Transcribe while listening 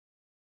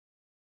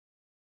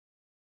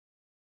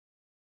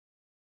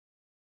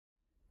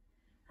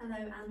Hello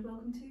and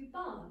welcome to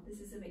Barre. This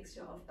is a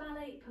mixture of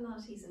ballet,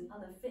 Pilates and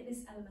other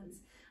fitness elements,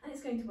 and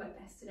it's going to work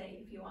best today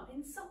if you are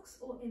in socks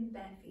or in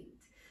bare feet.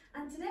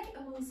 And today,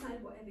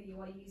 alongside whatever you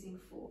are using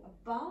for a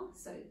bar,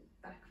 so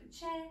back of a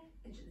chair,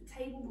 edge of the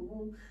table, the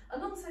wall,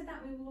 alongside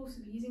that we will also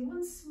be using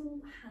one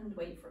small hand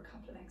weight for a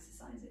couple of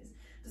exercises.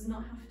 It does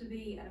not have to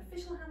be an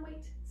official hand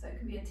weight, so it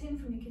can be a tin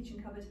from your kitchen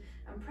cupboard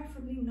and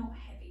preferably not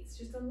heavy. It's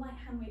just a light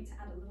hand weight to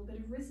add a little bit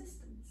of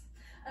resistance.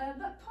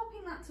 But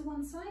popping that to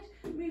one side,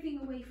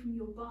 moving away from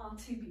your bar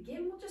to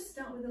begin, we'll just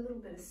start with a little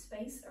bit of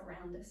space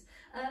around us.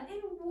 In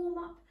a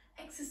warm-up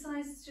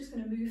exercise, it's just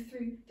going to move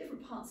through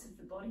different parts of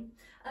the body,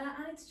 and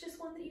it's just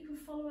one that you can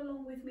follow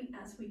along with me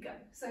as we go.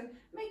 So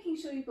making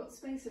sure you've got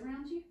space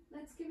around you,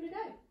 let's give it a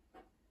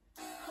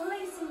go.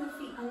 Placing the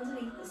feet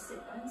underneath the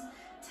sit bones,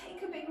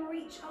 take a big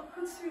reach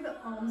upwards through the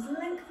arms,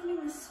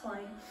 lengthening the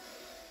spine.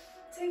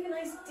 Take a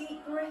nice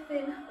deep breath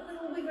in, a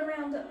little wiggle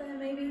around up there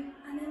maybe,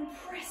 and then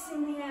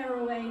pressing the air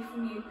away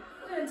from you.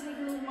 We're going to take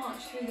a little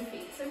march through the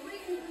feet. So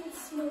really a little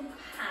small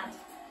pad,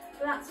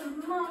 but that's a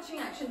marching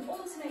action,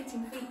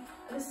 alternating feet.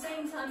 At the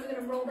same time, we're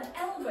going to roll the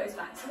elbows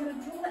back. So we're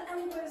going to draw the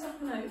elbows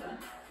up and over.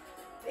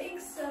 Big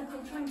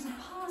circle, trying to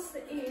pass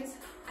the ears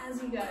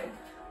as you go.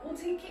 We'll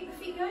keep the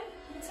feet going.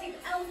 We'll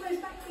take the elbows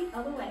back the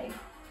other way.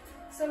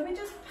 So we're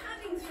just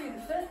padding through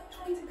the foot,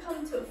 trying to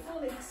come to a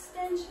full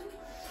extension.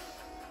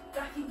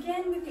 Back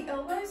again with the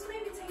elbows,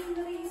 maybe taking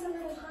the knees a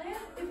little higher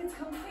if it's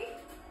comfy.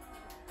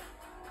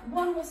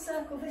 One more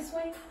circle this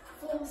way,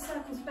 4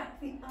 circles back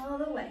the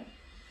other way.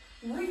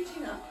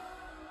 Reaching up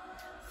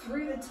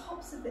through the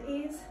tops of the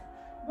ears.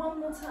 One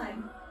more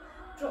time.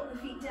 Drop the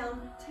feet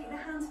down, take the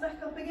hands back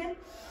up again.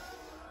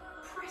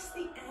 Press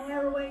the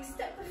air away,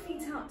 step the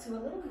feet out to a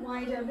little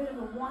wider, a bit of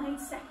a wide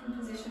second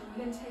position.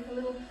 We're going to take a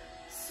little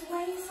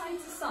sway side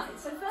to side.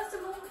 So first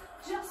of all,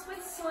 just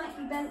with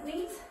slightly bent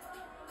knees,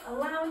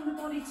 allowing the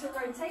body to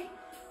rotate.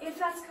 If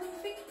that's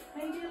comfy,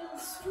 maybe a little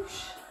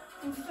swoosh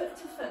from foot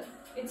to foot.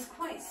 It's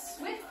quite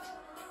swift.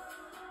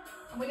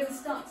 And we're going to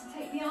start to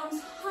take the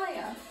arms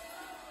higher.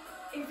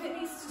 If it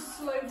needs to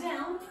slow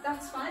down,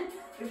 that's fine.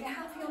 But if you're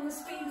happy on the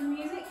speed of the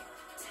music,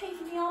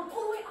 taking the arm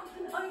all the way up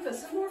and over.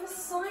 So more of a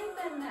side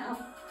bend now.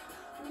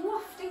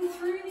 Wafting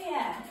through the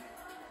air.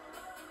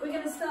 We're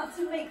going to start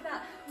to make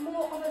that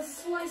more of a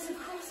slice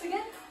across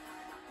again.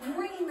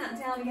 Bringing that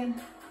down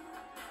again.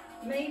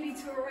 Maybe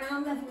to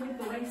around level with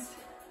the waist,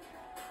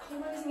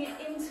 closing it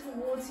in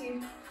towards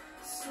you,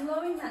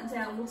 slowing that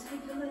down. We'll take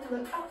a little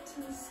look up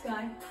to the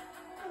sky,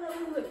 and then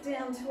we'll look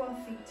down to our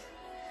feet.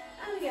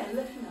 And again,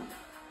 looking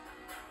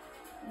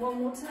up.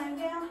 One more time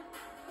down,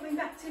 coming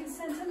back to the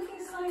centre,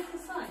 looking side to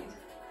side.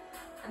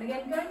 And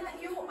again, going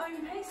at your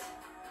own pace.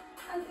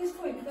 At this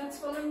point, if that's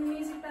following the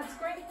music, that's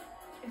great.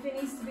 If it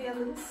needs to be a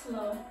little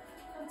slower,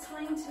 that's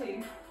fine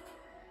too.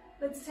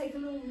 Let's take a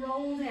little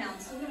roll down.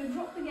 So we're going to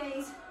drop the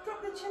gaze,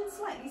 drop the chin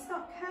slightly,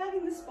 start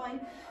curving the spine.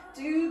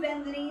 Do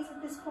bend the knees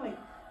at this point.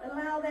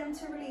 Allow them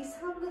to release.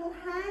 Have a little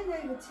hang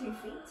over 2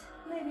 feet,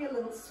 maybe a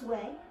little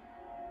sway.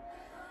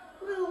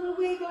 A little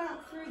wiggle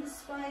out through the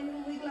spine, a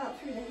little wiggle out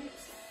through the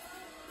hips.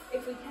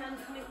 If we can,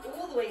 coming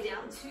all the way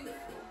down to the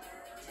floor.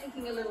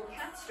 Taking a little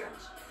cat stretch.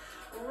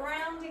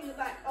 Rounding the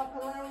back up,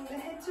 allowing the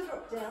head to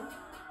drop down.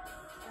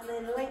 And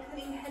then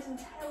lengthening head and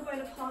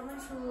tailbone apart,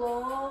 nice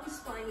long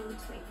spine in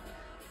between.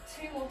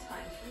 2 more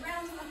times,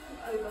 rounding up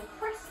and over,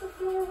 press the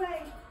floor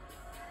away,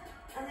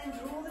 and then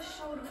draw the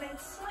shoulder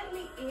blades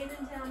slightly in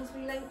and down as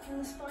we lengthen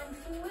the spine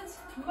forwards,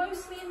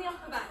 mostly in the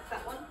upper back, that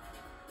one.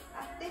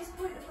 At this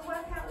point of the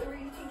workout, we're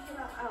really thinking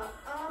about our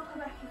upper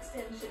back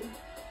extension.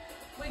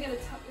 We're going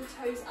to tuck the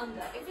toes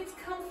under. If it's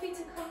comfy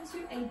to come to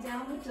a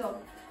downward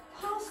dog,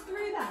 pass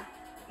through that,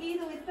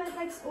 either with bent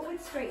legs or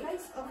with straight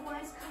legs,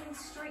 otherwise coming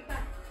straight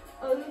back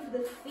over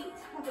the feet.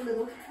 Have a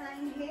little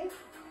hang here.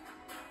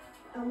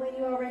 And when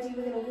you are ready,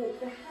 we're going to walk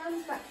the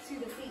hands back to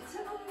the feet, so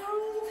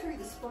roll through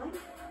the spine.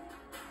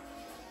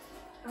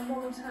 And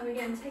one more time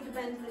again, take a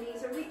bend to the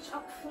knees, or reach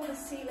up for the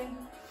ceiling.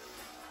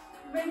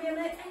 Maybe an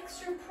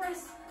extra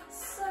press,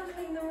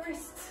 circling the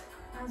wrists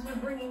as we're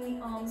bringing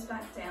the arms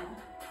back down.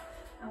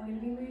 And we're going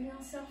to be moving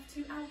ourselves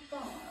to our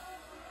bar.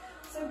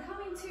 So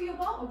coming to your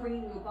bar, or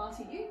bringing your bar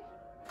to you.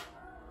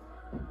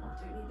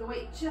 Don't need the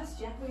weight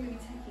just yet. We're going to be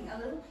taking a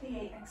little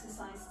plie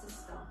exercise to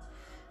start.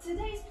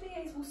 Today's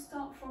plies will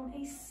start from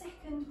a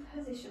second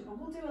position, but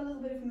we'll do a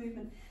little bit of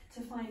movement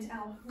to find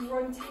our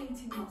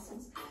rotating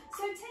muscles.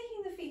 So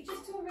taking the feet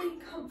just to a really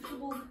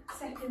comfortable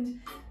second,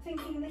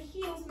 thinking the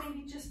heels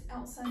maybe just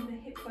outside the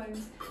hip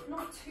bones,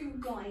 not too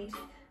wide,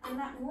 and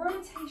that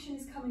rotation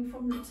is coming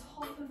from the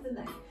top of the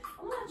leg.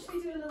 And we'll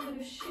actually do a little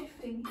bit of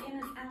shifting in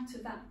and out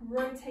of that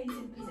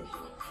rotated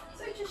position.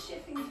 So just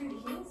shifting through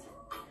the heels.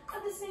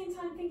 At the same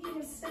time, thinking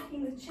of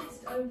stacking the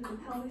chest over the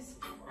pelvis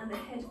and the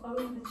head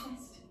over the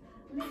chest.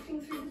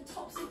 Lifting through the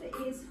tops of the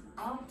ears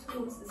up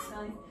towards the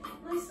sky,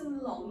 nice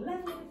and long,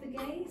 level with the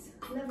gaze,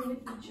 level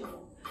with the jaw.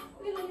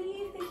 We're going to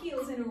leave the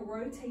heels in a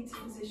rotated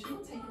position.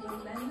 We'll take a little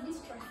bend and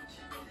stretch.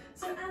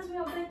 So as we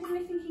are bending,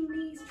 we're thinking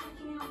knees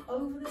tracking out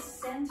over the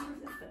centre of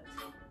the foot.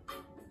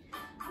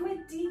 And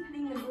we're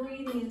deepening the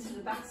breathing into the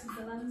the backs of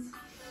the lungs.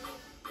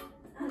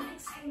 And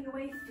exhaling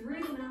away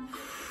through the mouth.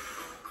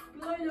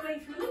 Blowing away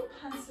through a little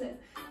purse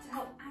lip to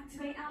help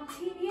activate our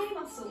TVA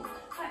muscle,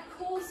 that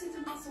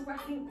core-seated muscle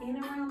wrapping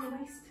in around the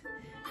waist,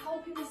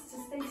 helping us to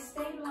stay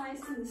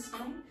stabilised in the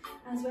spine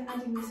as we're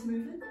adding this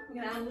movement.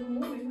 We're going to add a little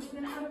more movement.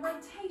 We're going to add a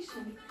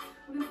rotation.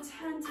 We're going to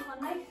turn to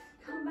one leg,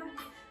 come back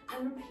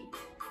and repeat.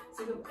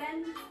 So we'll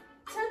bend,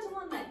 turn to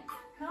one leg,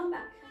 come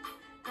back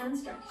and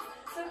stretch.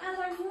 So as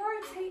I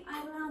rotate,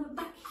 I allow the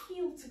back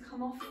heel to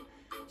come off,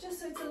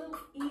 just so it's a little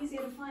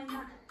easier to find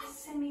that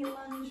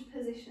semi-lunge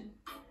position.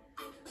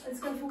 Let's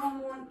go for one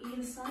more on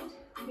either side.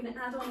 We're going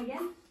to add on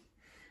again.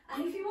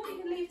 And if you want,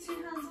 you can leave two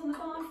hands on the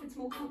bar. If it's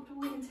more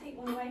comfortable, you can take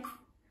one away.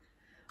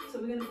 So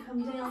we're going to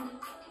come down,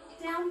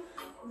 down,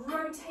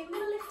 rotate. We're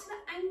going to lift to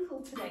the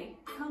ankle today.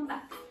 Come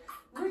back,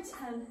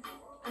 return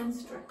and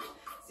stretch.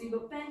 So you've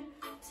got bend,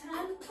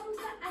 turn, come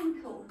to the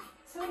ankle.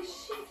 So we're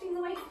shifting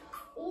the weight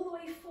all the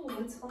way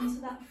forwards onto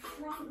that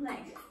front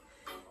leg.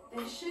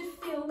 It should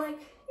feel like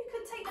you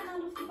could take the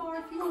hand off the bar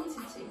if you wanted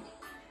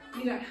to.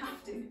 You don't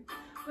have to,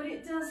 but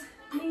it does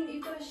mean that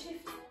you've got to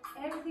shift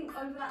everything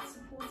over that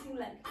supporting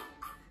leg.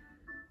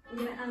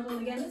 We're going to add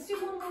on again. Let's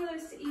do one more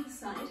of those to either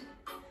side,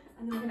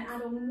 and then we're going to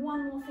add on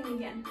one more thing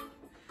again,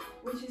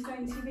 which is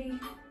going to be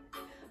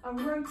a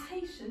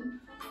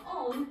rotation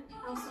on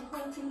our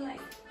supporting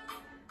leg.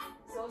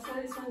 So I'll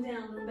slow this one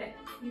down a little bit.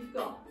 You've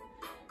got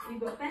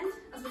bend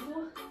as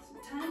before,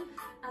 so turn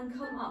and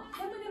come up.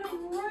 Then we're going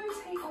to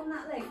rotate on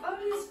that leg,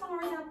 only as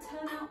far as our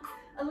turnout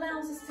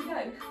allows us to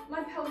go.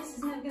 My pelvis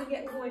is never going to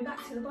get all the way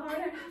back to the bar. I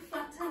don't have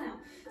flat turnout.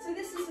 So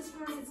this is as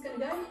far as it's going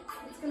to go.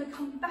 It's going to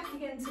come back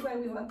again to where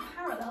we were,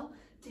 parallel,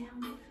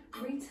 down,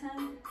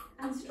 return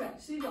and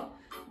stretch. So you've got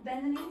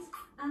bend the knees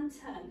and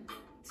turn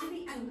to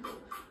the ankle.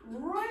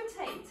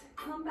 Rotate,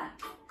 come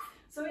back.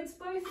 So it's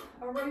both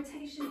a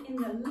rotation in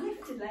the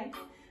lifted leg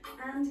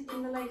and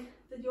in the leg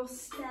that you're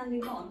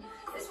standing on.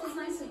 This one's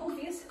nice and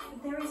obvious,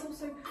 but there is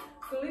also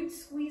glute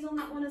squeeze on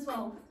that one as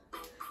well.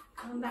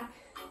 Come back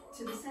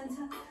to the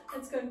center.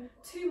 Let's go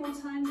two more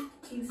times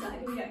either side.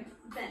 Here we go.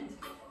 Bend,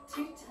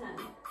 to turn,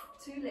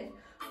 to lift.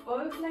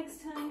 Both legs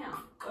turning out,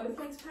 both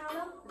legs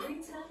parallel.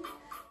 Return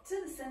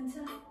to the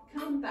center.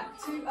 Come back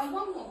to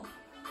one more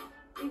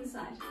either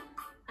side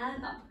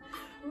and up.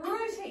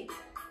 Rotate.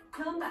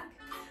 Come back.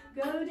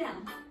 Go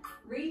down.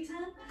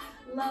 Return.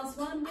 Last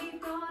one.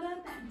 We've got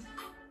a bend,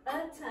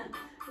 a turn,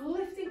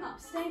 lifting up,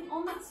 staying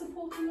on that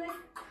supporting leg.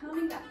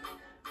 Coming back.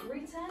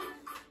 Return.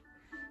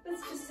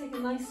 Let's just take a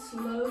nice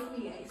slow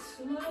plie,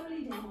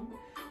 slowly down,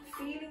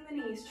 feeling the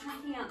knees,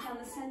 tracking out down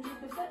the center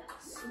of the foot,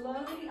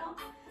 slowly up,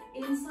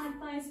 inside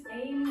thighs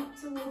aiming up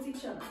towards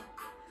each other.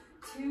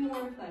 Two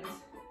more of those,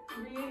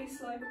 really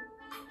slow,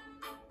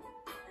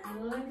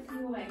 and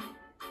lengthening away.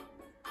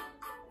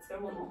 Let's go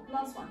one more,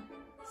 last one,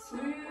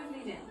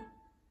 smoothly down.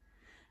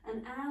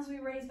 And as we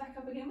raise back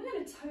up again, we're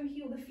going to toe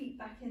heel the feet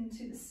back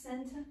into the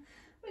center.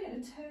 We're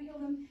going to toe heel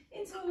them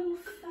into a little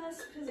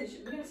first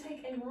position. We're going to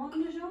take a rond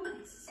de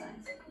jambe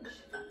exercise.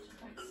 Shift that just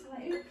back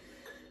slightly.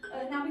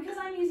 Now, because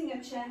I'm using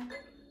a chair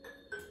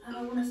and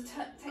I want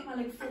to take my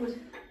leg forward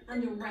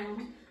and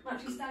around, I'm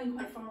actually standing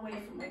quite far away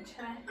from my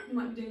chair. You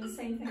might be doing the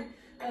same thing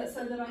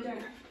so that I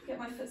don't get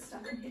my foot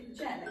stuck and hit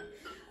the chair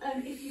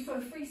leg. If you've got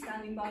a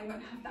freestanding bar, you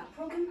won't have that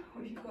problem,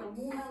 or if you've got a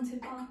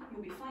wall-mounted bar,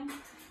 you'll be fine.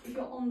 If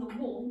you're on the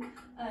wall,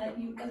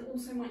 you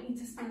also might need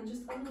to stand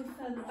just a little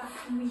further back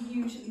than we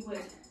usually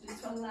would,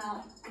 just to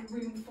allow the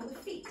room for the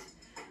feet.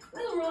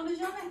 Little rond de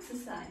jambe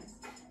exercise.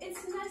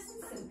 It's nice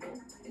and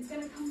simple. It's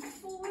going to come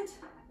forward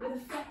with a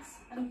flex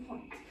and a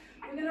point.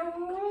 We're going to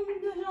rond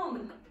de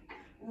jambe,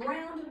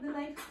 round of the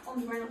leg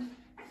on the ground.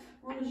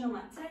 Rond de jambe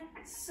at 10,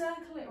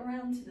 circle it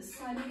around to the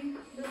side of you,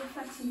 little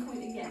flex and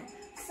point again.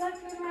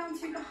 Circle it around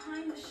to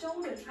behind the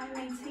shoulder, try and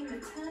maintain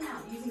the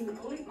turnout using the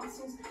glute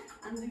muscles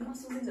and the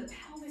muscles in the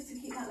pelvis to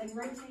keep that leg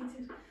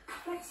rotated.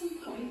 Flex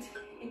and point,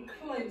 it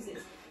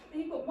closes.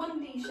 Then you've got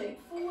one D shape,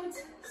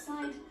 forwards,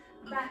 side,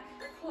 back,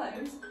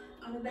 close,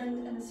 and a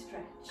bend and a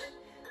stretch.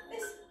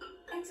 This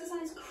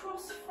exercise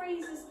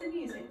cross-phrases the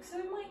music, so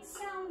it might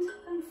sound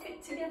and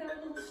fit together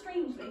a little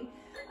strangely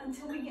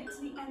until we get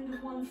to the end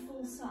of one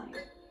full side.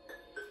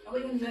 Are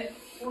we going to do it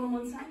all on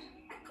one side,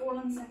 all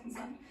on the second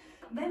side?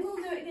 Then we'll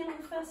do it again on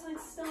the first side,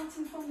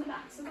 starting from the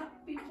back. So that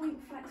would be point,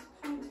 flex,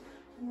 point,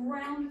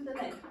 round with the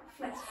leg,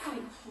 flex,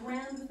 point,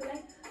 round with the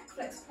leg,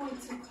 flex,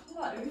 point to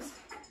close,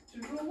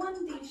 to draw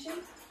one D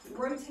shape,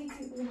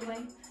 rotating all the way,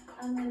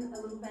 and then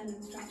a little bend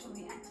and stretch on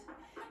the end.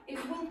 It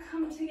will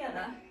come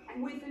together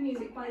with the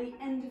music by the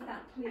end of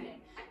that plie,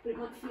 but it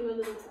might feel a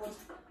little odd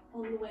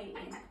on the way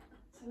in.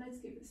 So let's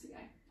give this a go.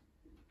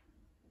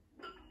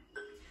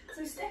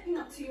 So stepping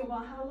up to your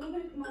bar, have a little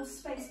bit more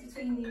space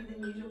between you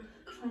than usual.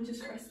 Try and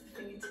just press the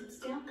fingertips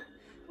down.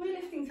 We're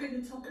lifting through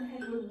the top of the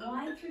head, we're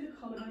wide through the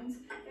collarbones,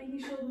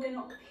 making sure that we're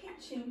not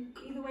pitching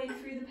either way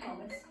through the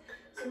pelvis.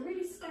 So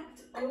really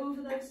stacked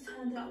over those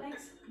turned out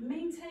legs,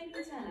 maintain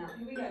the turnout.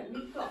 Here we go,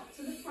 we've got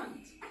to the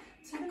front,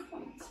 to the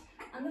point,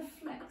 and the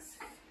flex,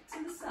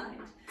 to the side,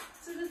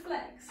 to the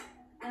flex,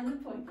 and the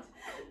point,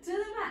 to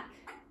the back,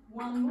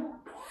 One more.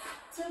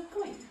 To a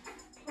point.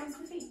 Close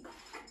the feet.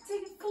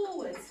 Take it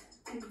forwards.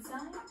 Take it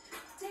side.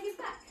 Take it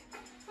back.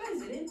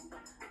 Close it in.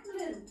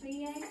 Little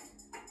plie.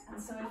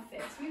 And so it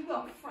fits. We've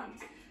got front.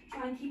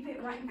 Try and keep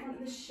it right in front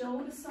of the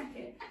shoulder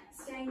socket.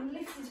 Staying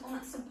lifted on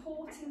that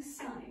supporting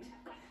side.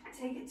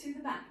 Take it to the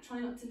back. Try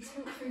not to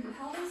tilt through the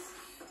pelvis.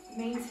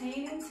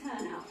 Maintaining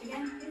turnout.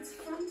 Again, it's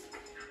front,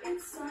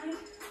 it's side,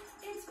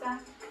 it's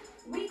back.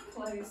 We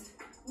close,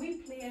 we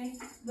plie.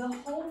 The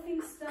whole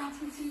thing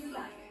starting to the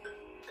back.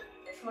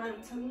 Try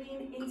not to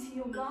lean into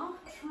your bar.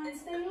 Try and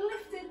stay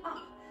lifted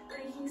up,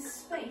 making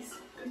space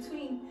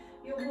between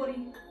your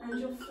body and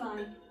your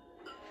thigh.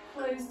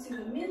 Close to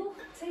the middle.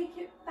 Take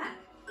it back.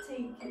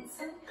 Take it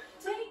side.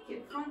 Take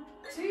it front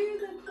to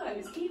the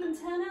close. Even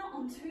turnout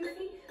on 2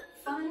 feet.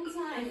 Final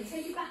time.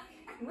 Take it back.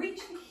 Reach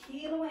the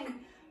heel away.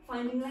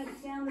 Finding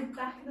length down the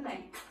back of the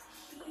leg.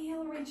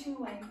 Heel reaching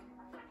away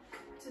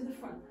to the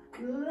front.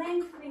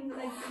 Lengthening the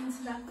leg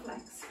into that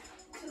flex.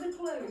 To the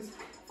close.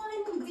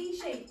 Final V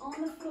shape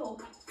on the floor.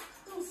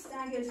 Little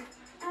staggered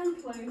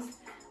and close.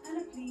 And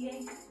a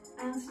plie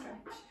and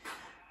stretch.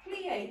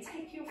 Plie.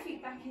 Take your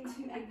feet back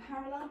into a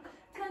parallel.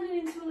 Turn it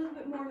into a little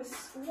bit more of a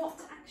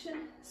squat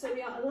action. So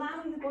we are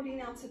allowing the body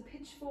now to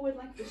pitch forward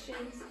like the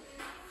shins.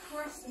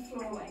 Press the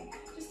floor away.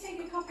 Just take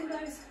a couple of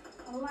those.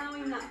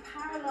 Allowing that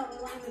parallel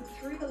alignment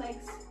through the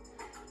legs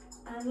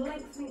and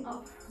lengthening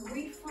up,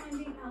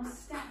 refinding our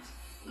stacked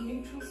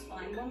neutral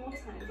spine. One more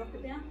time, drop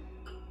it down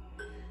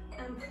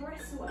and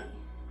press away.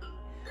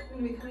 We're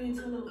going to be coming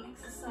into a little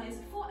exercise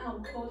for our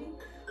body.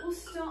 We'll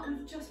start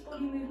with just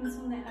body movements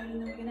on their own,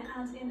 and then we're going to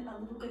add in a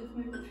little bit of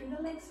movement through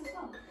the legs as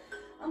well.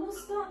 And we'll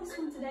start this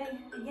one today,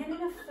 again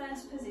in a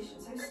first position.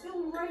 So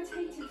still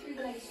rotated through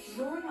the legs,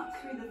 drawing up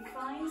through the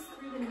thighs,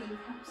 through the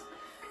kneecaps.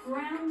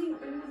 Grounding all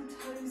the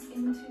toes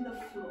into the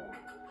floor.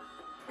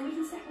 And we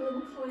can step a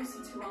little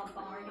closer to our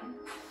bar again.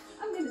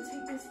 I'm going to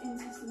take this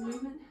into some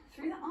movement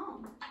through the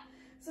arm.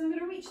 So I'm going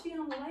to reach the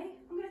arm away.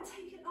 I'm going to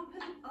take it up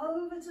and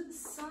over to the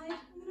side.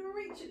 I'm going to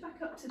reach it back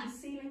up to the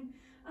ceiling.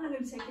 And I'm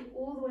going to take it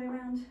all the way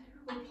around,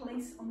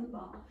 replace on the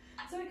bar.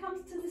 So it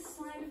comes to the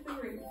side of the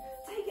room.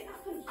 Take it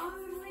up and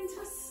over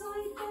into a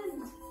side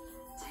bend.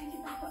 Take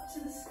it back up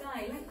to the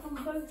sky. Length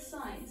on both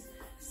sides.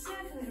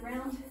 Circle it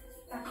around.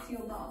 Back to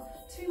your bar.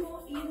 2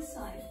 more either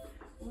side.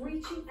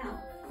 Reaching out.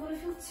 I want to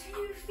feel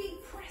 2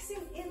 feet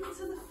pressing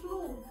into the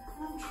floor.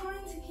 And I'm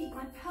trying to keep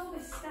my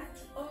pelvis stacked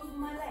over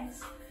my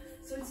legs.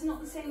 So it's not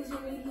the same as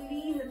when we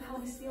lean the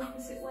pelvis the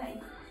opposite way.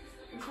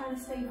 We're trying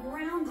to stay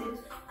grounded.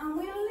 And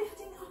we are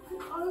lifting up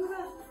and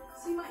over.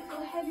 So you might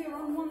feel heavier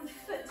on one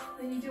foot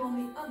than you do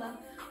on the other.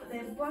 But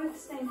they're both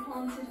staying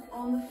planted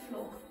on the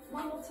floor.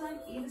 One more time,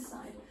 either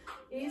side.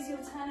 Is your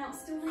turnout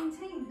still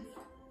maintained?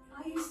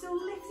 Are you still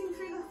lifting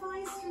through the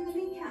thighs, through the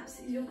kneecaps?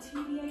 Is your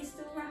TVA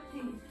still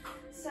wrapping?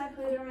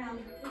 Circle it around.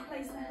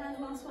 Replace the hand,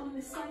 last one on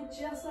this side,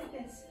 just like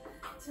this.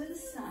 To the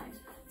side.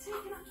 Take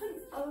it up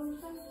and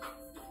over.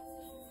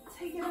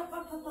 Take it up,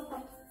 up, up, up,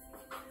 up.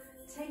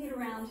 Take it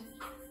around.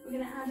 We're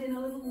going to add in a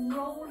little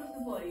roll of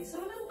the body. So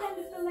a little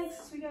bend of the legs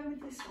as we go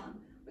with this one.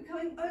 We're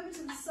coming over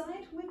to the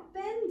side. We're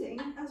bending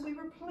as we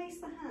replace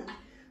the hand.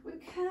 We're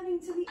curving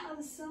to the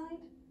other side,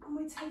 and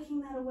we're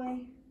taking that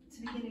away to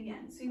begin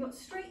again. So you've got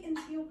straight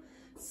into your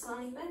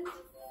side bend,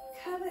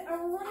 curve it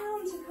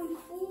around to come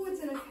forwards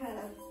in a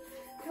curve,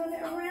 curve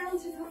it around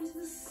to come to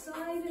the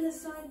side in a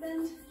side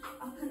bend,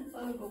 up and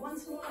over.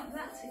 Once more like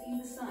that to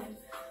either side,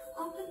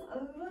 up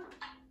and over.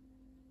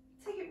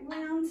 Take it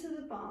round to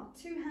the bar,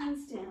 2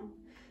 hands down.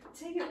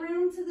 Take it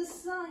round to the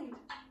side,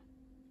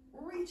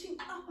 reaching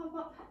up, up,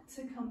 up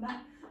to come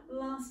back.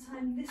 Last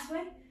time this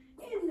way,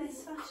 in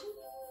this fashion.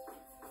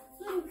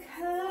 Little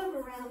curve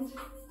around.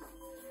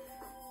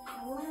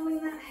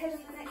 Allowing that head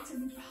and the neck to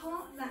be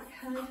part of that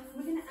curve.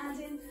 We're going to add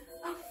in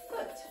a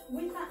foot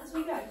with that as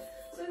we go.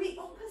 So the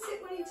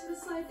opposite way to the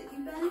side that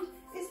you bend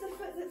is the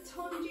foot that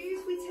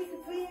tendus. We take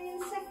a plie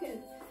in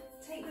second.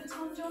 Take the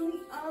tendu on the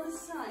other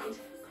side.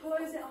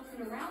 Close it up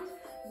and around.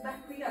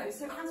 Back we go.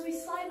 So as we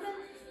slide them,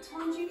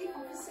 tendu the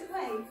opposite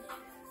way.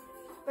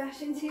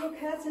 Bash into your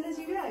curtain as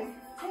you go.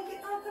 Take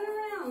it up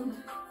and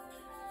around.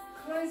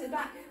 Close it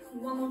back.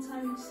 One more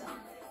time each side.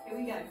 Here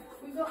we go.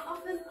 We've got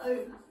up and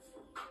over.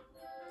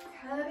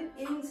 Curve it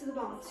into the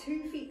bar,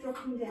 2 feet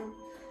dropping down.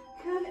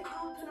 Curve it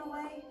up and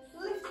away,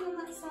 lifting on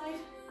that side,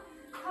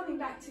 coming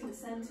back to the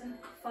center.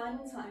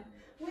 Final time.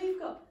 We've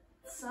got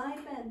side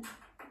bend.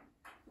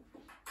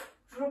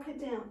 Drop it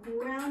down,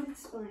 rounded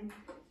spine.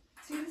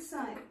 To the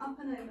side, up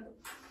and over.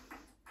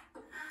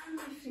 And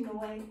lifting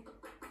away.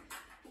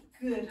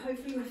 Good.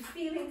 Hopefully we're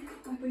feeling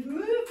like we've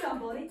moved our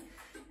body.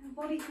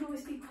 Our body can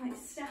always be quite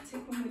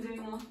static when we're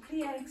doing our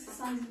plie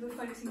exercises. We're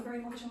focusing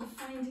very much on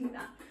finding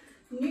that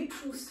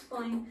neutral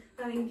spine,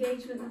 that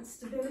engagement, that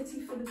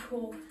stability for the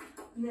core.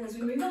 And then as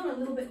we move on, a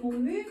little bit more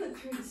movement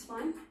through the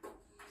spine,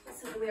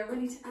 so that we are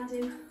ready to add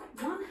in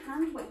 1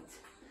 hand weight.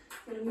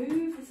 I'm going to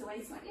move this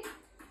away slightly.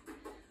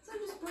 So I'm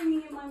just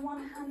bringing in my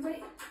 1 hand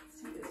weight.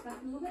 Let's take this back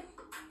a little bit.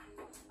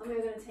 And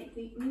we're going to take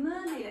the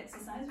mermaid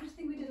exercise, which I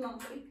think we did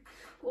last week,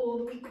 or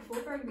the week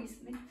before, very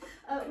recently.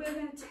 We're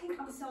going to take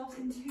ourselves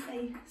into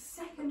a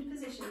second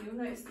position. You'll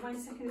notice that my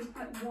second is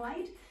quite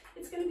wide.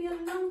 It's going to be a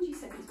lungy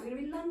second, so we're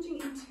going to be lunging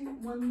into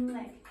one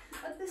leg.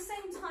 At the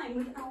same time,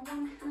 with our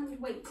one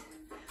hand weight,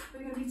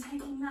 we're going to be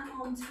taking that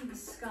arm to the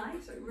sky.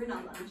 So we're in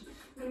our lunge.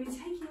 We're going to be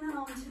taking that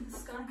arm to the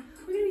sky.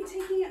 We're going to be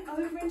taking it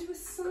over into a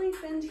side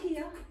bend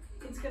here.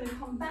 It's going to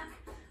come back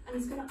and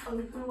it's going to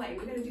open away.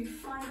 We're going to do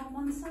 5 on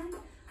one side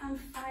and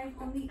 5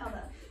 on the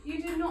other.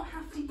 You do not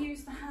have to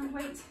use the hand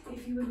weight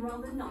if you would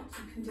rather not.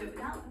 You can do it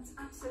without, that's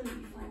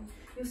absolutely fine.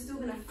 You're still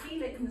going to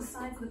feel it in the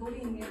sides of the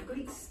body and your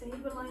obliques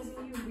stabilizing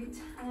you,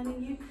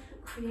 returning you,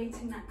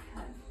 creating that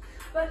curve.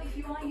 But if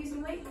you are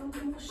using weight, a little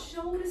bit more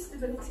shoulder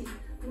stability,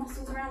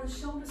 muscles around the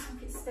shoulder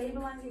socket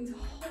stabilizing to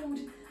hold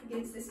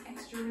against this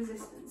extra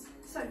resistance.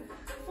 So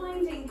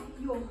finding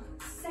your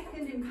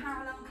second in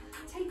parallel,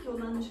 take your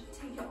lunge,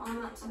 take your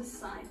arm out to the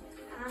side,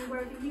 hand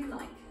wherever you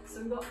like.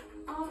 So we've got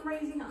arm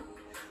raising up,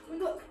 we've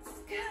got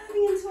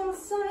curving into our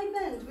side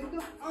bend, we've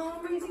got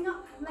arm raising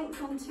up,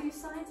 length on 2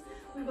 sides,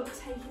 we've got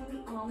taking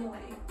the arm away.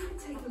 We can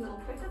take a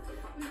little quicker.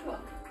 We've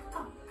got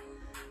up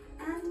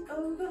and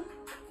over,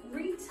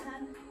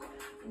 return,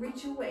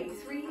 reach away,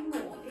 3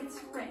 more, it's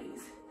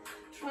raise.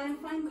 Try and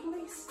find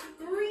place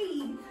to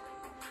breathe.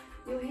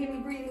 You'll hear me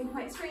breathing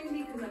quite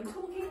strangely because I'm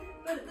talking,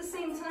 but at the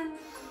same time,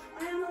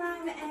 I am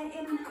allowing the air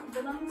in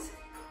the lungs,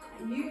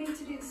 and you need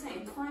to do the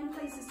same. Find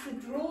places to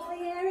draw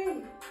the air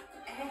in,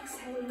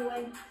 exhale it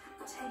away,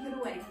 take it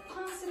away,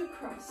 pass it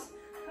across,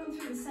 come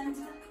through the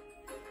center,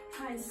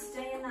 try and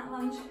stay in that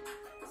lunge.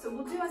 So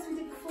we'll do as we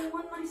did before,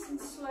 one nice and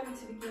slow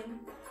to begin,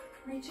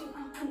 reaching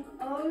up and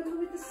over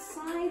with the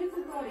side of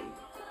the body,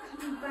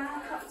 coming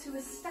back up to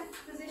a stepped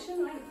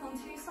position, length on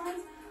 2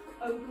 sides,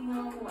 opening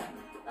arm away,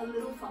 a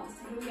little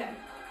faster, here we go,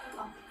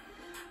 up,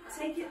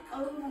 take it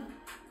over,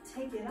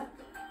 take it up,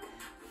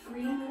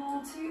 3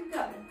 more to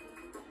go,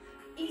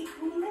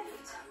 equal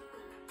lift,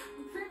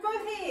 through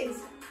both ears,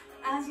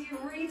 as you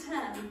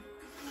return,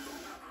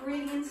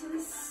 breathing into the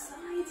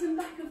sides and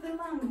back of the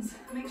lungs,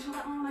 make sure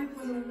that arm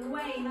opens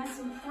away, nice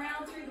and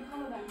proud through the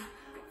collarbone,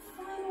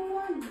 final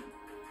one,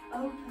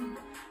 open,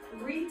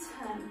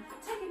 return,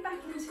 take it back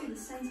into the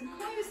center,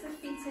 close the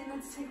feet in,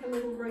 let's take a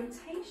little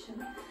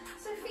rotation,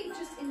 so feet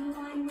just in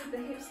line with the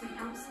hips, the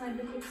outside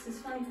of the hips is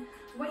fine,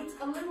 weight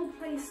a little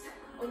placed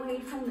away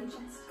from the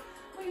chest,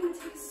 we're going to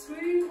take a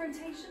smooth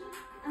rotation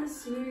and a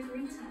smooth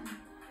return,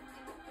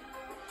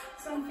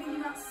 so I'm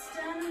thinking about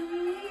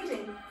sternum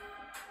leading,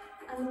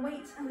 and the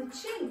weight and the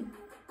chin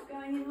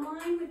going in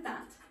line with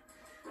that,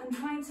 and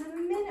trying to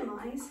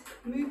minimize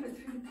movement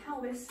through the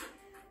pelvis.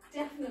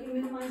 Definitely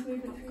minimize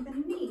movement through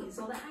the knees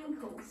or the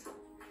ankles.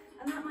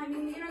 And that might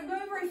mean you don't go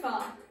very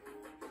far.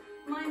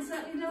 Mine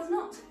certainly does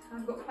not.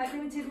 I've got quite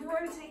limited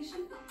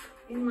rotation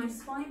in my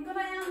spine, but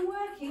I am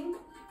working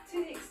to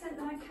the extent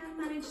that I can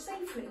manage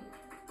safely.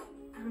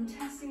 And I'm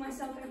testing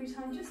myself every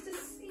time just to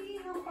see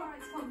how far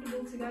it's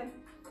comfortable to go.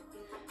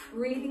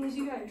 Breathing as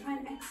you go. Try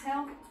and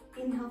exhale,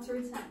 inhale to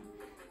return.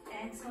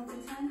 Exhale to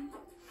turn.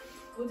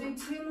 We'll do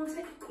 2 more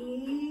to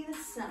either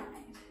side.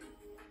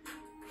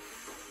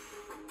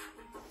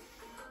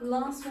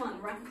 Last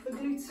one, wrap the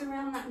glutes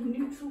around that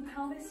neutral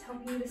pelvis,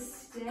 helping you to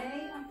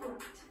stay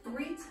upright.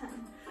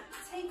 Return,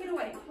 take it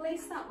away,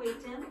 place that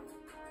weight down.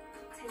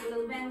 Take a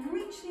little bend,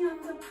 reach the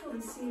arms up for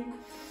the ceiling.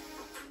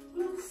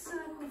 Little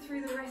circle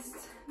through the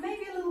wrists,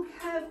 maybe a little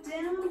curve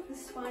down the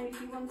spine if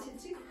you wanted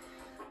to.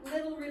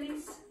 Little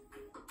release.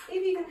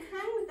 If you can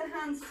hang with the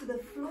hands to the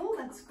floor,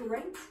 that's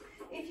great.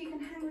 If you can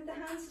hang with the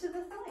hands to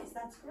the thighs,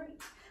 that's great.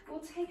 We'll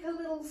take a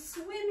little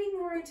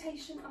swimming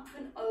rotation up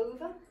and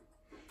over.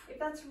 If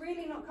that's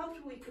really not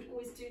comfortable, you could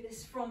always do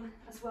this from,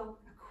 as well,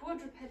 a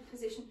quadruped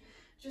position,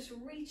 just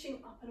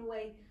reaching up and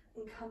away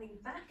and coming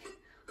back,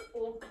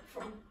 or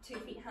from 2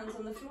 feet, hands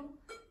on the floor,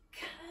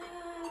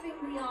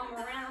 curving the arm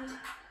around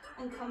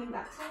and coming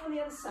back. Same on the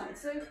other side.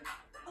 So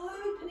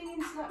opening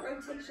into that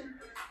rotation,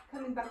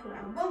 coming back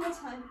around. One more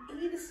time,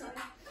 either side.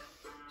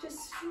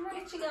 Just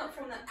stretching out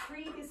from that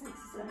previous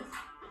exercise.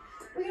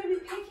 We're going to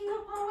be picking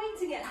up our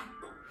weight again.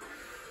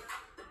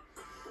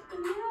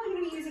 And now we're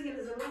going to be using it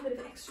as a little bit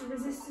of extra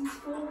resistance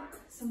for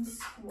some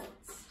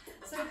squats.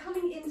 So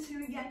coming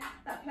into, again,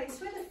 that place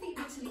where the feet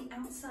are to the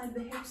outside of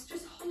the hips,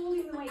 just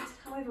holding the weight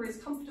however is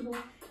comfortable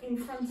in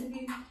front of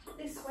you,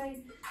 this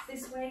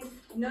way,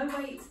 no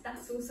weight,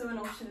 that's also an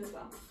option as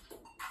well.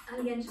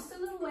 And again, just a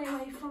little way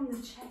away from the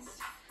chest,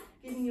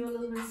 giving you a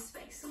little bit of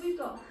space. So we've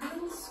got a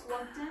little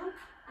squat down,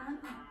 and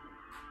up,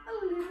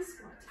 a little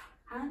squat,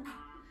 and up.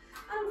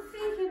 I'm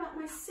thinking about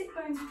my sit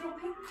bones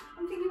dropping.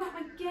 I'm thinking about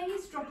my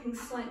gaze dropping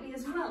slightly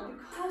as well,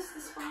 because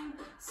the spine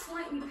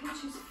slightly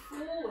pitches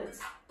forwards.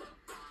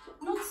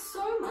 Not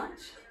so much.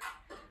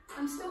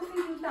 I'm still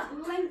thinking of that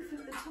length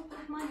of the top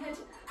of my head,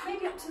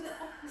 maybe up to the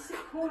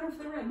opposite corner of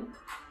the room,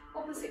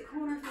 opposite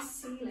corner of the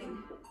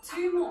ceiling.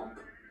 2 more.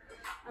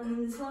 And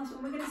then this last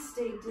one, we're going to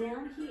stay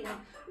down here.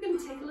 We're going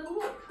to take a little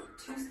walk,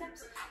 2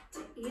 steps to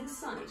either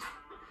side.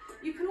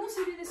 You can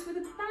also do this with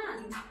a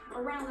band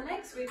around the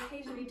legs. We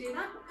occasionally do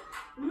that.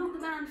 Not the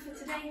band for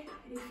today.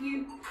 If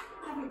you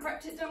haven't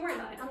prepped it, don't worry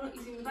about it. I'm not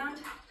using the band.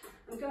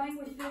 I'm going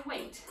with the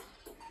weight.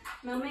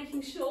 Now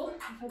making sure,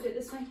 if I do it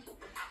this way,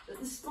 that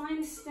the spine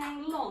is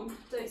staying long.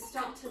 Don't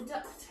start to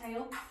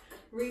ducktail.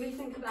 Really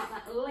think about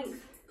that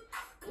length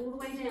all the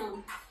way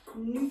down.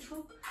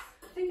 Neutral.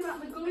 Think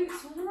about the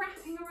glutes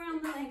wrapping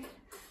around the leg,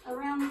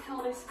 around the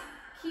pelvis,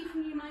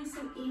 keeping you nice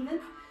and even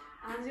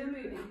as you're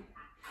moving.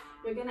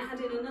 We're going to add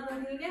in another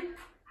thing again.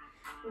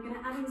 We're going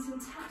to add in some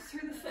taps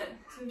through the foot.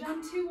 So we've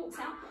done 2 walks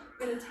out.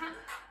 We're going to tap,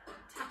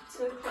 tap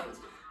to close.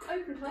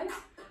 Open, close,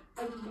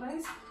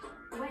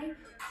 away,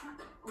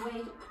 tap,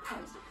 away,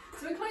 close.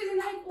 So we're closing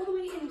the leg all the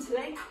way in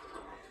today.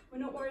 We're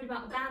not worried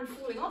about the band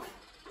falling off.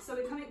 So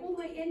we're coming all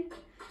the way in,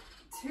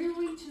 2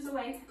 reaches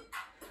away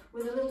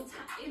with a little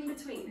tap in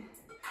between.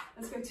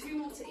 Let's go 2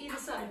 more to either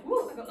side.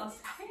 Woo, I got lost.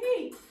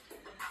 Hey!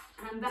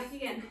 And back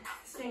again.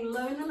 Staying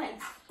low in the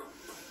legs.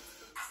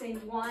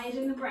 Staying wide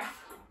in the breath.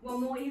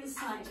 1 more either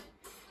side.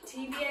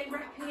 TVA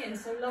wrapping in,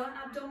 so lower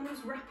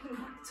abdominals wrapping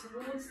back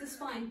towards the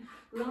spine.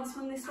 Last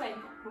one this way.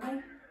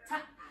 Away,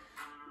 tap.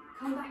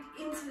 Come back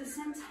into the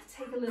center.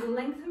 Take a little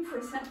lengthen for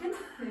a second.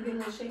 Maybe a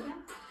little shake out.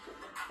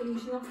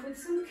 Finishing off with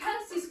some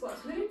curtsy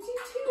squats. We're going to do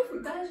 2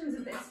 different versions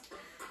of this.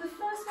 The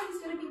first one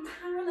is going to be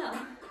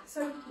parallel.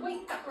 So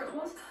weight back where it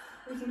was.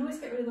 We can always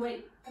get rid of the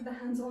weight, put the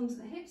hands onto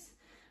the hips.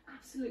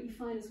 Absolutely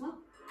fine as well.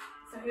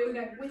 So here we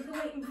go, with the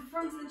weight in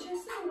front of the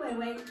chest and the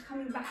weight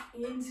coming back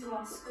into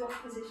our squat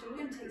position. We're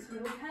going to take some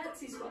little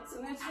curtsy squats. So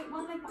I'm going to take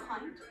one leg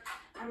behind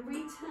and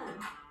return,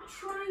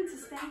 trying to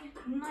stay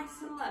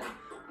nice and low.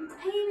 I'm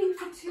aiming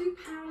for 2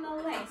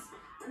 parallel legs,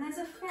 and there's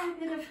a fair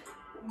bit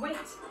of weight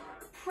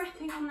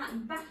prepping on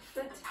that back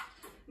foot,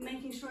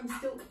 making sure I'm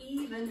still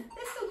even.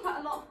 There's still quite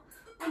a lot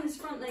on this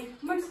front leg.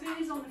 Most of it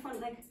is on the front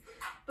leg,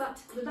 but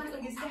the back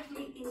leg is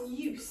definitely in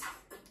use,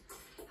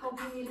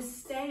 helping me to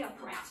stay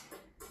upright.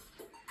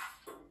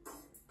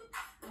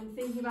 I'm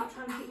thinking about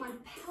trying to keep my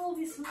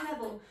pelvis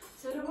level,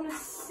 so I don't want to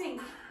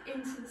sink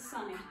into the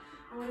side.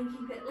 I want to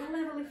keep it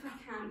level if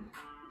I can.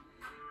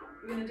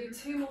 We're going to do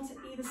 2 more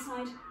to either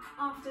side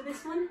after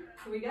this one.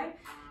 Here we go.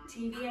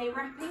 TVA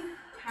wrapping,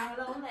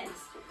 parallel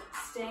legs,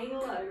 staying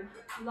low.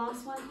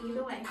 Last one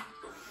either way.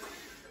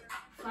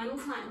 Final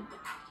time.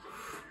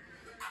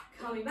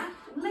 Coming back,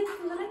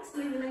 lengthen the legs,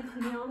 maybe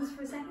lengthen the arms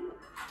for a second.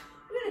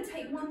 We're going to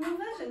take one more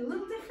version, a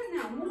little different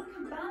now, more like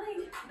a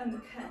ballet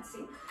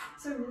curtsy.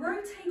 So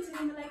rotating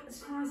in the leg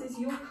as far as is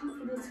your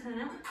comfortable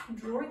turnout,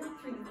 drawing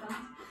up through the thighs.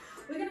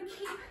 We're going to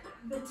keep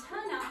the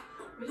turnout,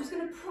 we're just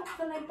going to prop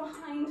the leg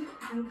behind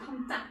and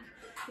come back.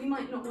 You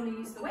might not want to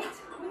use the weight,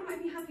 or you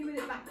might be happy with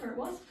it back where it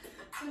was.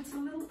 So it's a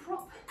little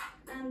prop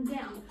and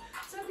down.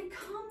 So it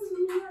becomes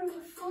more of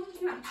a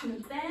fondue action,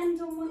 a bend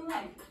on one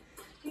leg.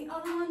 The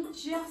other one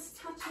just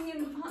touching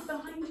in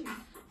behind you.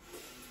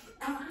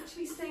 And I'm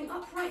actually staying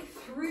upright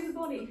through the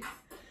body.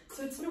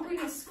 So it's not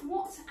really a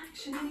squat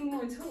action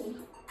anymore at all.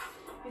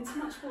 It's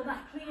much more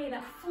that plie,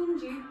 that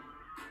fondue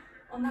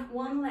on that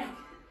one leg.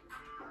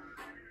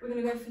 We're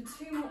going to go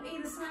for 2 more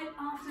either side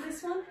after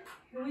this one.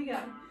 Here we go.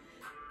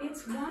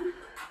 It's 1.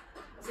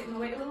 I'll take my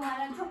weight a little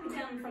higher and drop it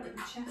down in front of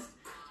the chest.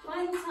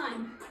 Final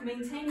time,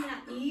 maintaining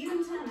that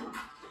even turnout.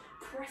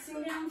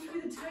 Pressing down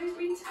through the toes,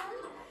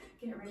 return.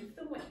 Get rid of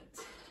the weight.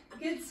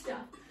 Good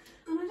stuff.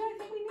 And I don't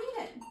think we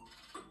need it.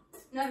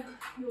 No,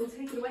 we will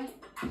take it away.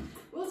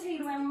 We'll take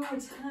it away and we'll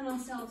return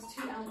ourselves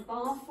to our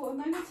bar for a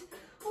moment.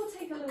 We'll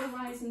take a little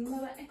rise and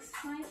lower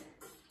exercise.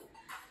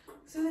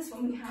 So this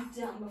one we have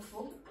done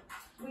before.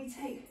 We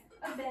take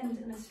a bend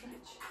and a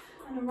stretch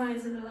and a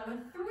rise and a lower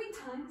 3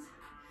 times.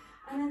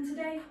 And then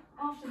today,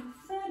 after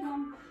the 3rd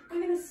one,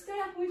 we're going to stay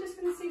up and we're just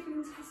going to see if we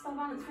can test our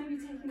balance, maybe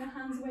taking the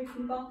hands away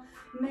from the bar,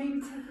 maybe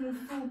taking the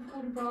full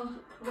Total Barre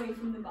away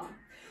from the bar.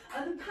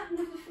 The pattern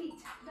of the feet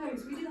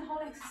goes, we do the whole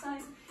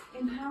exercise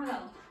in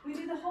parallel. We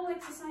do the whole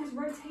exercise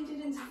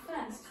rotated into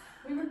first.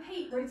 We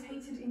repeat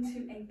rotated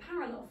into a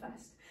parallel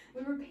first.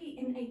 We repeat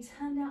in a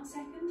turned out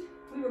second.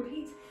 We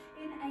repeat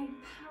in a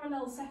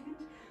parallel second.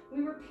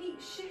 We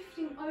repeat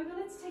shifting over.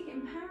 Let's take it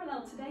in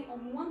parallel today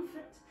on one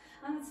foot,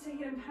 and let's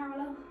take it in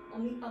parallel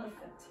on the other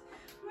foot.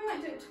 We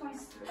might do it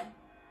twice through.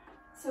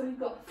 So we've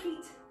got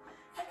feet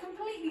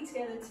completely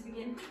together to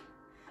begin,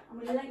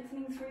 and we're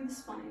lengthening through the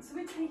spine. So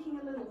we're taking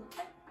a little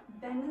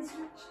bend and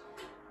stretch,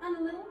 and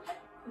a little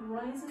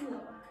rise and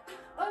lower.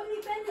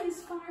 Only bend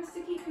as far as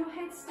to keep your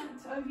head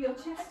stacked over your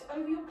chest,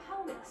 over your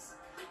pelvis.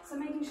 So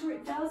making sure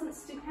it doesn't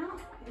stick out,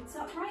 it's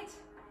upright.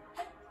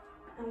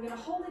 And we're going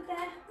to hold it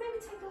there, maybe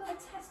take a little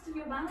test of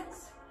your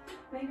balance,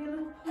 maybe a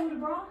little Total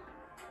Barre.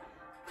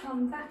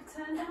 Come back,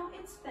 turn out,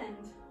 it's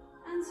bend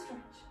and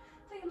stretch.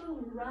 Take a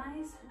little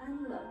rise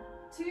and lower.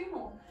 2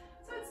 more.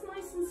 So it's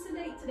nice and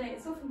sedate today.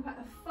 It's often quite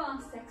a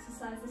fast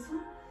exercise, this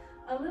one.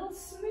 A little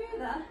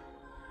smoother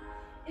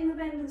in the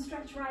bend and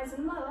stretch, rise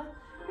and lower.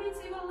 Means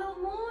you've got a little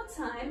more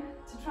time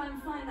to try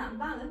and find that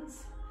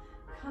balance.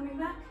 Coming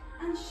back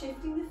and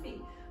shifting the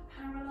feet.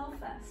 Parallel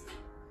first.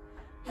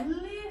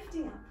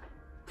 Lifting up.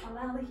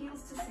 Allow the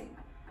heels to sink.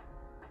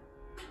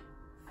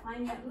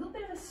 Finding a little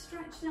bit of a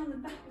stretch down the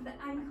back of the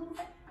ankle,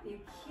 the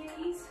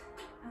Achilles,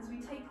 as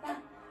we take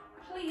that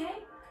plie.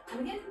 And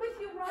again, with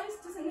your rise,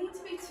 doesn't need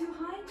to be too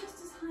high,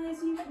 just as high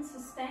as you can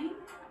sustain.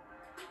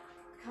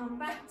 Come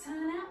back,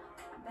 turn out,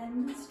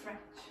 bend and stretch.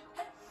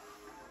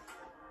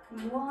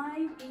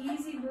 Wide,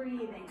 easy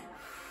breathing.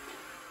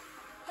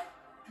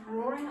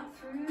 Drawing up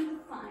through the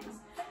thighs,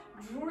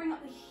 drawing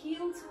up the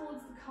heel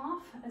towards the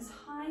calf as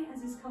high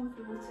as is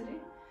comfortable to do.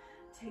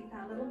 Take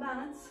that little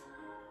balance.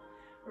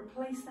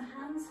 Replace the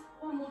hands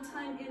one more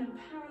time in a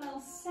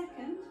parallel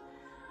second.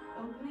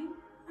 Opening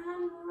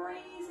and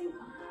raising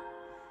up.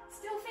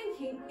 Still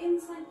thinking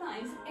inside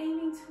thighs,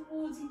 aiming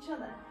towards each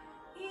other,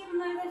 even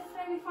though they're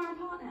fairly far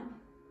apart now.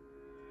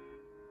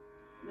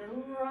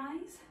 Little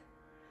rise.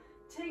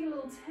 Take a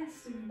little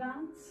test of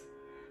balance.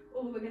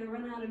 Oh, we're going to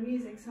run out of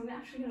music, so I'm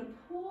actually going to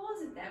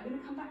pause it there. We're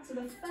going to come back to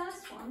the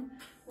first one.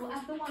 We'll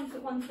add the 1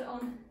 foot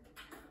on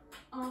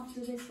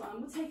after this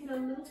one. We'll take it a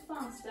little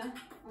faster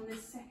on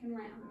this second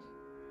round.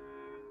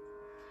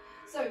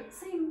 So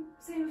same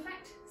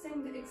effect,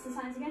 same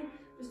exercise again,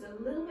 just a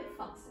little bit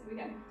faster. We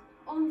go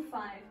on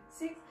 5,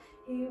 6.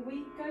 Here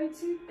we go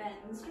to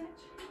bend,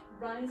 stretch,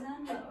 rise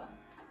and lower.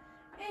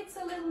 It's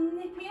a little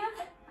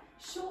nippier,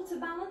 shorter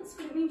balance,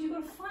 but it means you've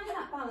got to find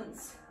that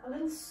balance a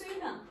little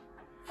sooner.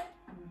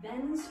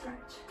 Bend,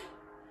 stretch.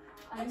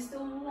 Are you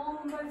still long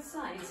on both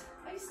sides?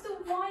 Are you still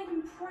wide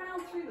and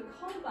proud through the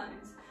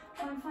collarbones?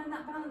 Try and find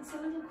that balance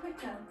a little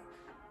quicker.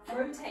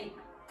 Rotate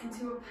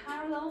into a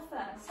parallel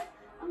first.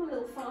 I'm a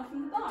little far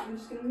from the bar, I'm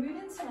just going to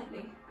move in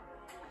slightly.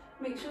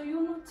 Make sure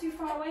you're not too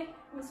far away. It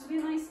wants to be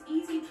a nice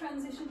easy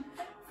transition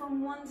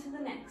from one to the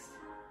next.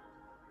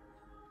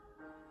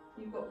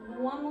 You've got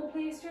one more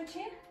plie stretch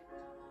here.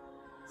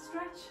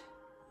 Stretch.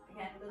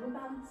 Again, little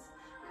balance.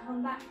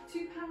 Come back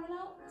to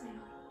parallel, down.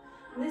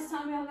 And this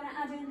time we are going to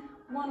add in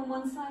 1 on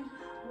one side,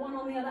 1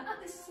 on the other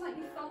at this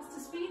slightly faster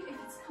speed if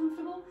it's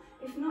comfortable.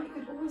 If not, you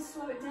could always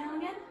slow it down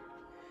again.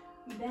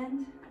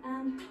 Bend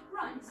and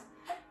rise.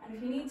 And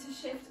if you need to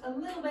shift a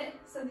little bit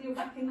so that you're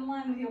back in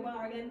line with your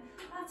bar again,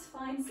 that's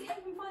fine. See if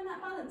you can find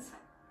that balance.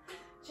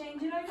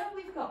 Change it over,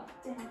 we've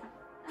got down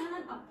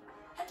and up.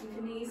 If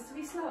it needs to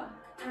be slower,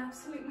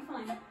 absolutely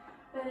fine.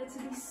 Better to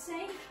be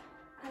safe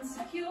and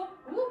secure.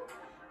 Woo,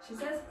 she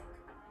says.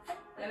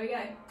 There we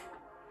go.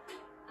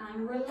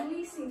 And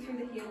releasing through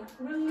the heel,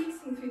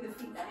 releasing through the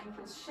feet, the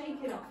ankles,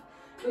 shake it off.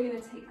 We're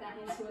going to take that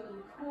into a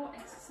little core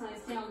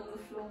exercise down on the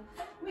floor.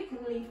 We can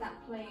leave that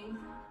playing.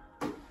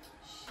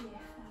 Shift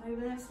that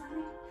over there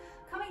slightly.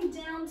 Coming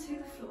down to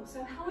the floor.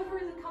 So however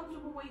is a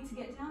comfortable way to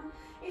get down.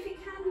 If you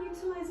can,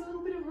 utilise a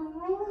little bit of a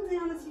roll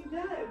down as you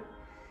go.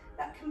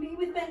 That can be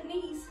with bent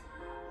knees.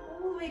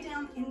 All the way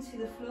down into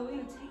the floor. We're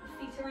going to take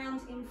the feet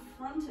around in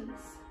front of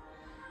us.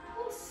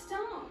 We'll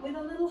start with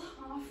a little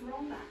half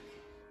roll back.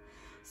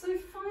 So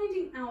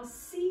finding our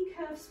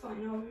C-curve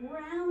spine, our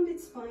rounded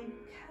spine,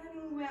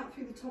 curling all the way out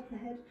through the top of the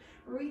head,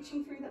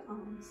 reaching through the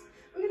arms.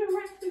 We're going to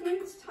rack the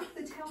glutes, tuck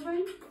the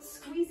tailbone,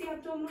 squeeze the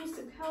abdominals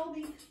to curl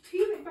the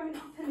pubic bone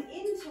up and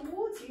in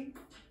towards you,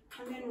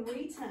 and then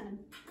return.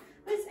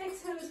 Let's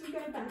exhale as we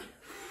go back.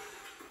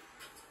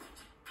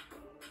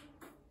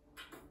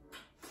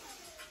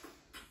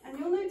 And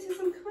you'll notice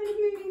I'm kind of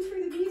moving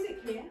through the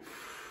music here.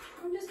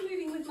 I'm just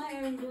moving with my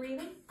own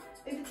breathing.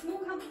 If it's more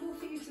comfortable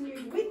for you to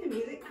move with the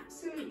music,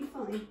 absolutely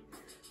fine.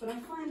 But I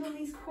find on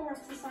these core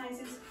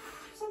exercises,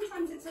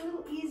 sometimes it's a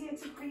little easier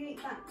to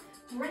create that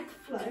breath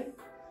flow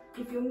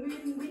if you're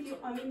moving with your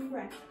own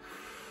breath.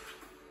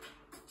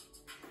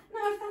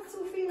 Now, if that's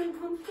all feeling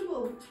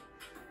comfortable,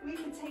 we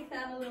could take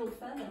that a little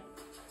further.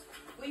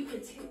 We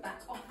could tip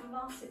back off of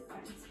our sit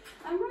bones.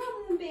 And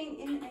rather than being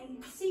in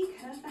a C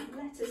curve, that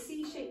letter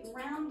C-shaped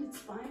rounded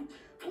spine,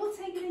 we'll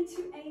take it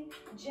into a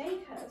J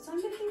curve. So I'm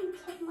lifting the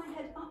top of my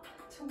head up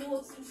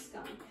towards the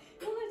sky.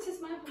 You'll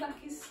notice my upper back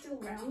is still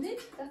rounded.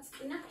 That's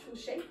the natural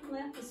shape of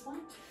my upper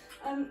spine.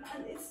 And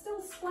it's still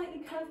slightly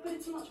curved, but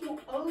it's a much more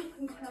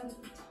open curve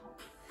at the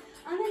top.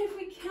 And then if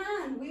we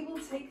can, we will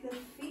take the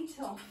feet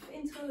off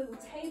into a little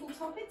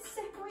tabletop. It's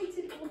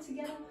separated all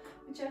together,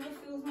 whichever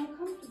feels more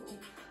comfortable.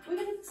 We're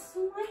going to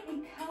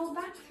slightly curl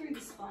back through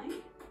the spine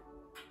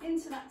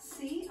into that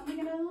C, and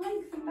we're going to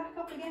lengthen back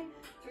up again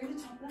through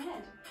the top of the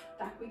head.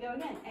 Back we go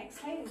again,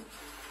 exhaling.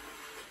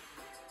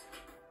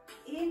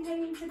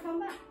 Inhaling to come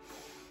back.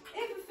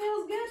 If it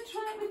feels good,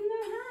 try it with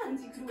no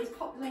hands. You can always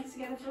pop the legs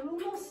together for a little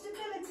more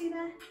stability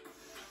there.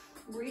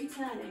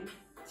 Returning.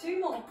 2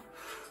 more.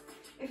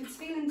 If it's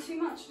feeling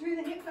too much through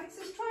the hip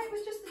flexors, try it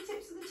with just the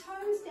tips of the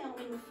toes down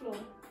on the floor.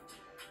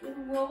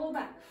 Little roll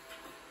back.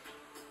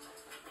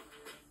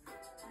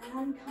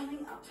 And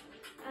coming up.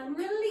 And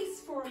release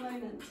for a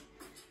moment.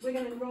 We're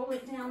going to roll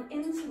it down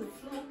into the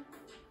floor.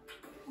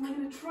 And we're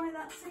going to try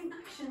that same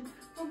action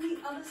from the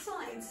other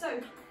side.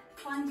 So,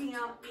 finding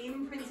our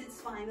imprinted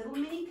spine, little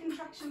mini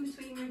contraction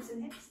between ribs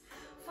and hips.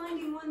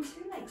 Finding 1,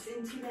 2 legs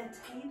into their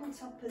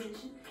tabletop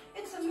position.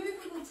 It's a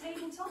movable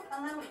tabletop.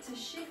 Allow it to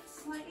shift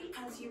slightly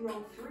as you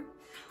roll through.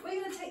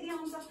 We're going to take the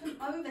arms up and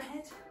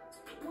overhead.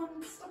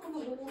 1 stop on the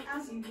wall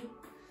as usual.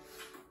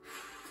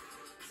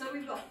 So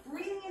we've got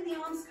breathing in the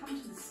arms,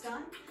 come to the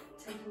sky,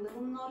 take a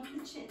little nod of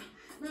the chin.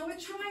 Now we're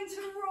trying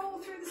to roll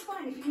through the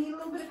spine. If you need a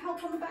little bit of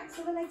help on the backs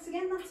of the legs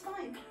again, that's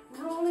fine.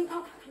 Rolling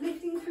up,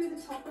 lifting through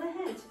the top of the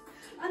head.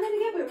 And then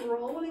again, we're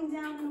rolling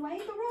down and away,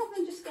 but rather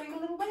than just going a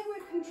little way,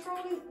 we're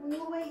controlling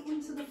all the way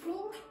into the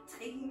floor,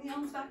 taking the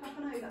arms back up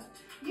and over.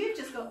 You've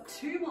just got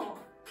 2 more.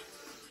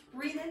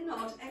 Breathe in,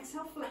 nod,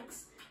 exhale,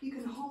 flex. You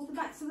can hold the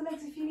backs of the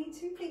legs if you need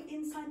to. Think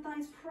inside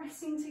thighs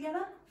pressing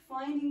together,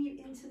 finding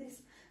you into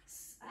this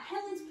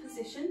held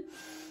position,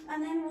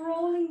 and then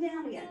rolling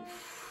down again.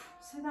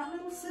 So that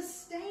little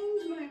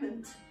sustained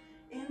moment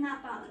in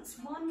that balance.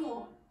 1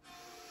 more.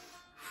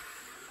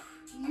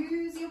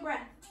 Use your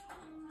breath.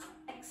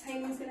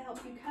 Exhaling is going to help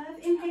you curve.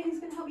 Inhaling is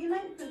going to help you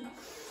lengthen.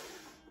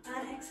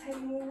 And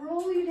exhaling will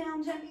roll you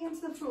down gently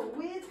into the floor.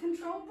 With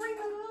control, bring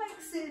the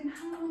legs in.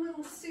 Have a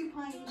little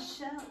supine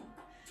shell.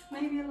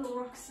 Maybe a little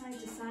rock side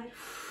to side.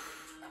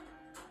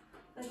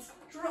 Let's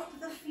drop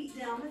the feet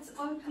down. Let's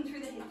open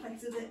through the hip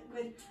flexors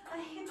with a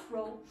hip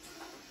roll.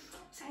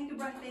 Take a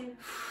breath in.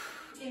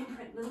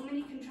 Imprint, little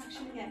mini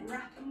contraction again.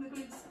 Wrapping the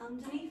glutes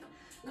underneath.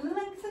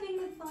 Lengthening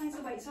the thighs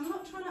away. So I'm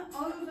not trying to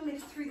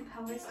overlift through the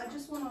pelvis. I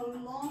just want a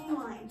long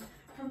line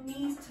from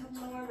knees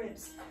to lower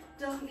ribs.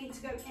 Doesn't need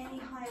to go any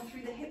higher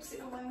through the hips.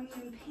 It will only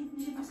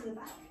impinge into the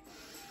back.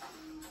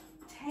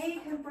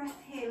 Take a breath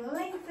here.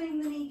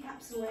 Lengthening the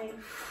kneecaps away.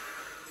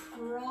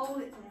 Roll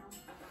it down.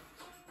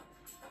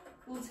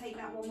 We'll take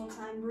that one more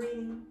time,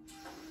 breathing.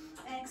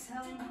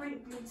 Exhale,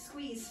 imprint, glute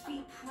squeeze,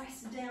 feet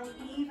press down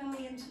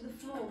evenly into the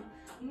floor.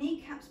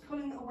 Kneecaps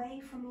pulling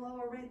away from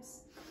lower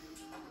ribs.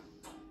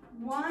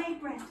 Wide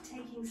breath,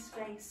 taking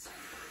space.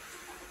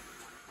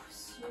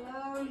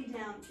 Slowly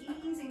down,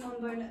 easing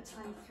one bone at a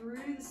time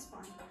through the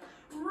spine.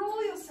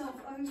 Roll yourself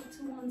over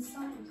to one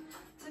side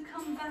to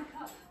come back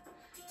up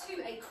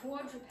to a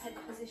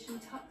quadruped position.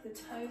 Tuck the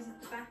toes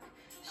at the back.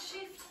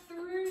 Shift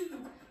through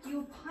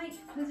your pike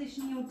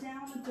position, your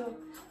downward dog,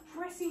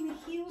 pressing the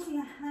heels and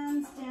the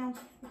hands down.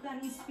 If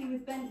that needs to be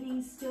with bent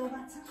knees still,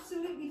 that's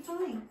absolutely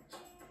fine.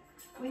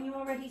 When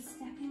you're ready,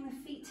 stepping the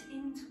feet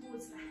in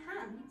towards the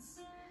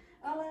hands,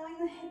 allowing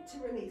the head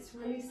to release.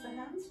 Release the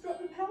hands,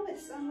 drop the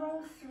pelvis and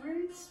roll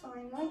through the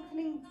spine,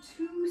 lengthening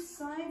 2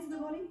 sides of the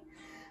body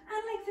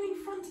and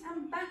lengthening front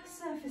and back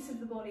surface of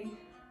the body.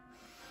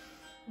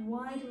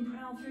 Wide and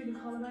proud through the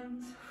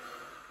collarbones.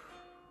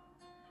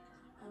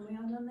 And we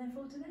are done there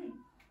for today.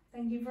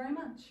 Thank you very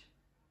much.